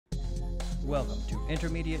Welcome to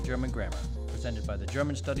Intermediate German Grammar, presented by the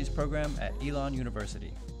German Studies program at Elon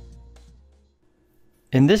University.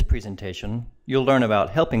 In this presentation, you'll learn about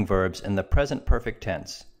helping verbs in the present perfect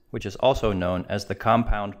tense, which is also known as the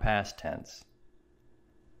compound past tense.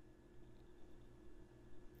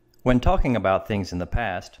 When talking about things in the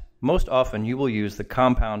past, most often you will use the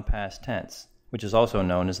compound past tense, which is also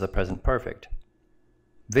known as the present perfect.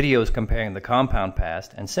 Videos comparing the compound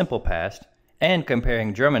past and simple past and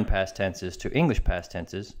comparing German past tenses to English past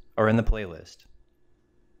tenses are in the playlist.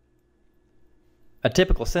 A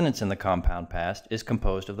typical sentence in the compound past is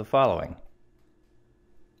composed of the following.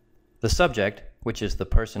 The subject, which is the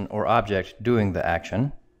person or object doing the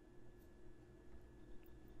action.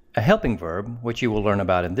 A helping verb, which you will learn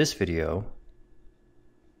about in this video.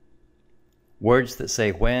 Words that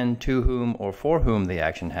say when, to whom, or for whom the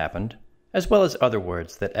action happened, as well as other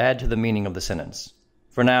words that add to the meaning of the sentence.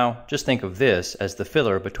 For now, just think of this as the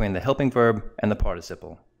filler between the helping verb and the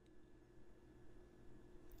participle.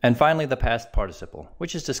 And finally, the past participle,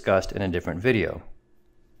 which is discussed in a different video.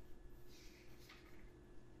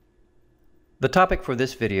 The topic for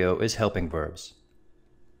this video is helping verbs.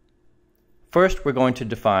 First, we're going to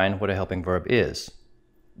define what a helping verb is.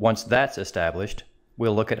 Once that's established,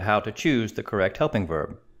 we'll look at how to choose the correct helping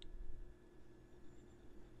verb.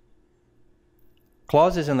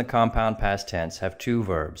 Clauses in the compound past tense have two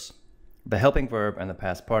verbs, the helping verb and the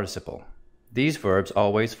past participle. These verbs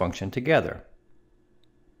always function together.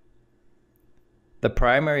 The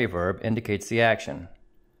primary verb indicates the action.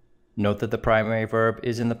 Note that the primary verb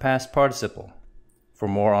is in the past participle. For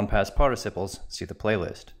more on past participles, see the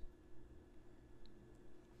playlist.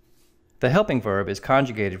 The helping verb is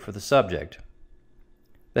conjugated for the subject.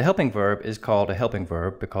 The helping verb is called a helping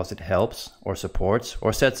verb because it helps, or supports,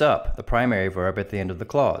 or sets up the primary verb at the end of the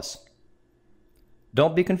clause.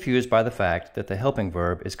 Don't be confused by the fact that the helping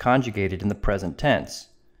verb is conjugated in the present tense.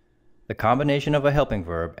 The combination of a helping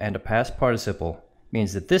verb and a past participle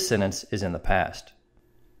means that this sentence is in the past.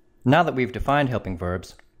 Now that we've defined helping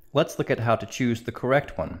verbs, let's look at how to choose the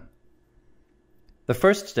correct one. The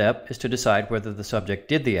first step is to decide whether the subject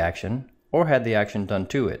did the action or had the action done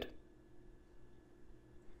to it.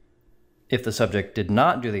 If the subject did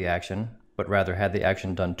not do the action, but rather had the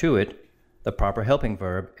action done to it, the proper helping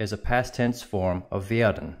verb is a past tense form of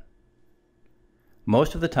werden.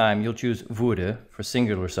 Most of the time you'll choose wurde for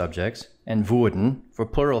singular subjects and wurden for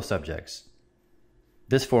plural subjects.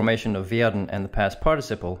 This formation of werden and the past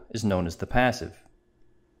participle is known as the passive.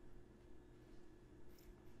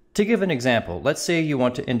 To give an example, let's say you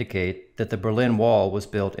want to indicate that the Berlin Wall was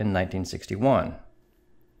built in 1961.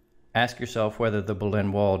 Ask yourself whether the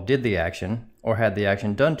Berlin Wall did the action or had the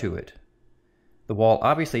action done to it. The wall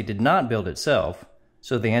obviously did not build itself,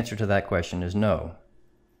 so the answer to that question is no.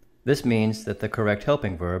 This means that the correct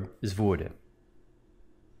helping verb is wurde.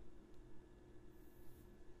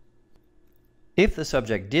 If the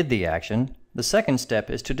subject did the action, the second step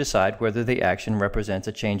is to decide whether the action represents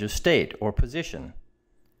a change of state or position.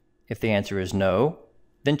 If the answer is no,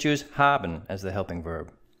 then choose haben as the helping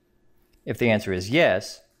verb. If the answer is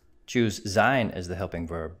yes, choose sein as the helping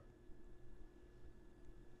verb.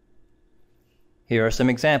 Here are some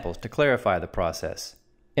examples to clarify the process.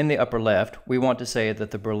 In the upper left, we want to say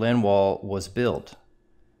that the Berlin Wall was built.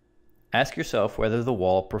 Ask yourself whether the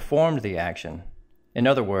wall performed the action. In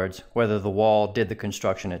other words, whether the wall did the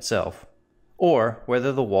construction itself, or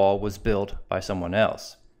whether the wall was built by someone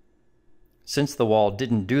else. Since the wall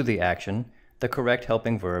didn't do the action, the correct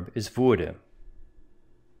helping verb is wurde.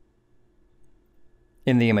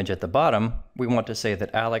 In the image at the bottom, we want to say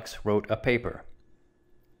that Alex wrote a paper.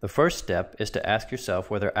 The first step is to ask yourself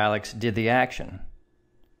whether Alex did the action.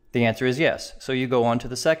 The answer is yes, so you go on to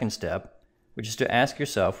the second step, which is to ask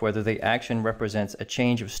yourself whether the action represents a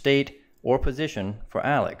change of state or position for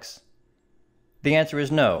Alex. The answer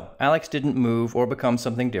is no, Alex didn't move or become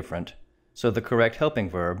something different, so the correct helping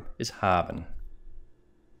verb is haben.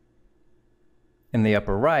 In the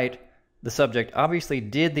upper right, the subject obviously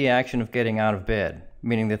did the action of getting out of bed,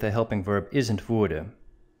 meaning that the helping verb isn't wurde.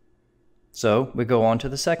 So we go on to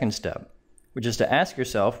the second step, which is to ask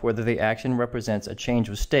yourself whether the action represents a change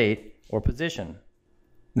of state or position.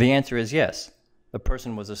 The answer is yes. The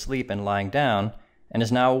person was asleep and lying down and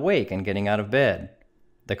is now awake and getting out of bed.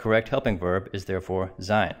 The correct helping verb is therefore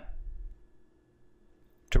sein.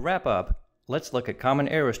 To wrap up, let's look at common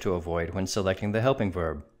errors to avoid when selecting the helping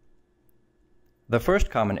verb. The first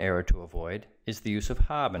common error to avoid is the use of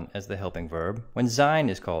haben as the helping verb when sein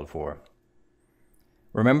is called for.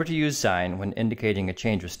 Remember to use sein when indicating a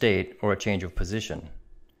change of state or a change of position.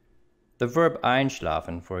 The verb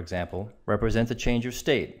einschlafen, for example, represents a change of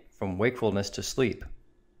state from wakefulness to sleep.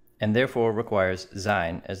 and therefore requires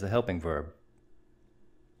sein as the helping verb.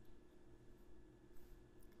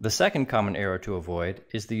 The second common error to avoid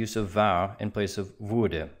is the use of war in place of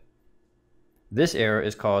wurde. This error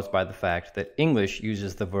is caused by the fact that English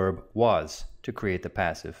uses the verb was to create the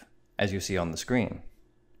passive, as you see on the screen.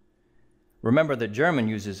 Remember that German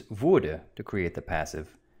uses wurde to create the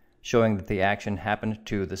passive, showing that the action happened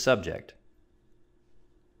to the subject.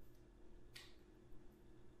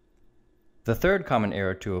 The third common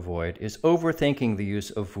error to avoid is overthinking the use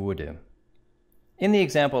of wurde. In the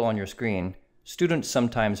example on your screen, students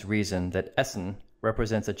sometimes reason that essen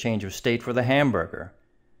represents a change of state for the hamburger,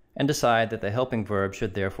 and decide that the helping verb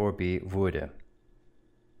should therefore be wurde.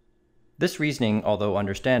 This reasoning, although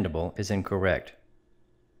understandable, is incorrect.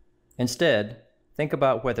 Instead, think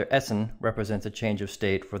about whether essen represents a change of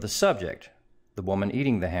state for the subject, the woman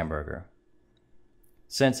eating the hamburger.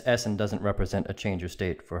 Since essen doesn't represent a change of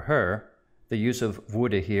state for her, the use of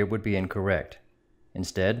wurde here would be incorrect.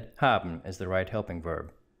 Instead, haben is the right helping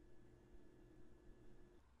verb.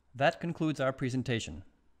 That concludes our presentation.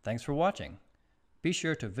 Thanks for watching. Be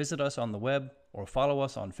sure to visit us on the web or follow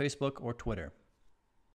us on Facebook or Twitter.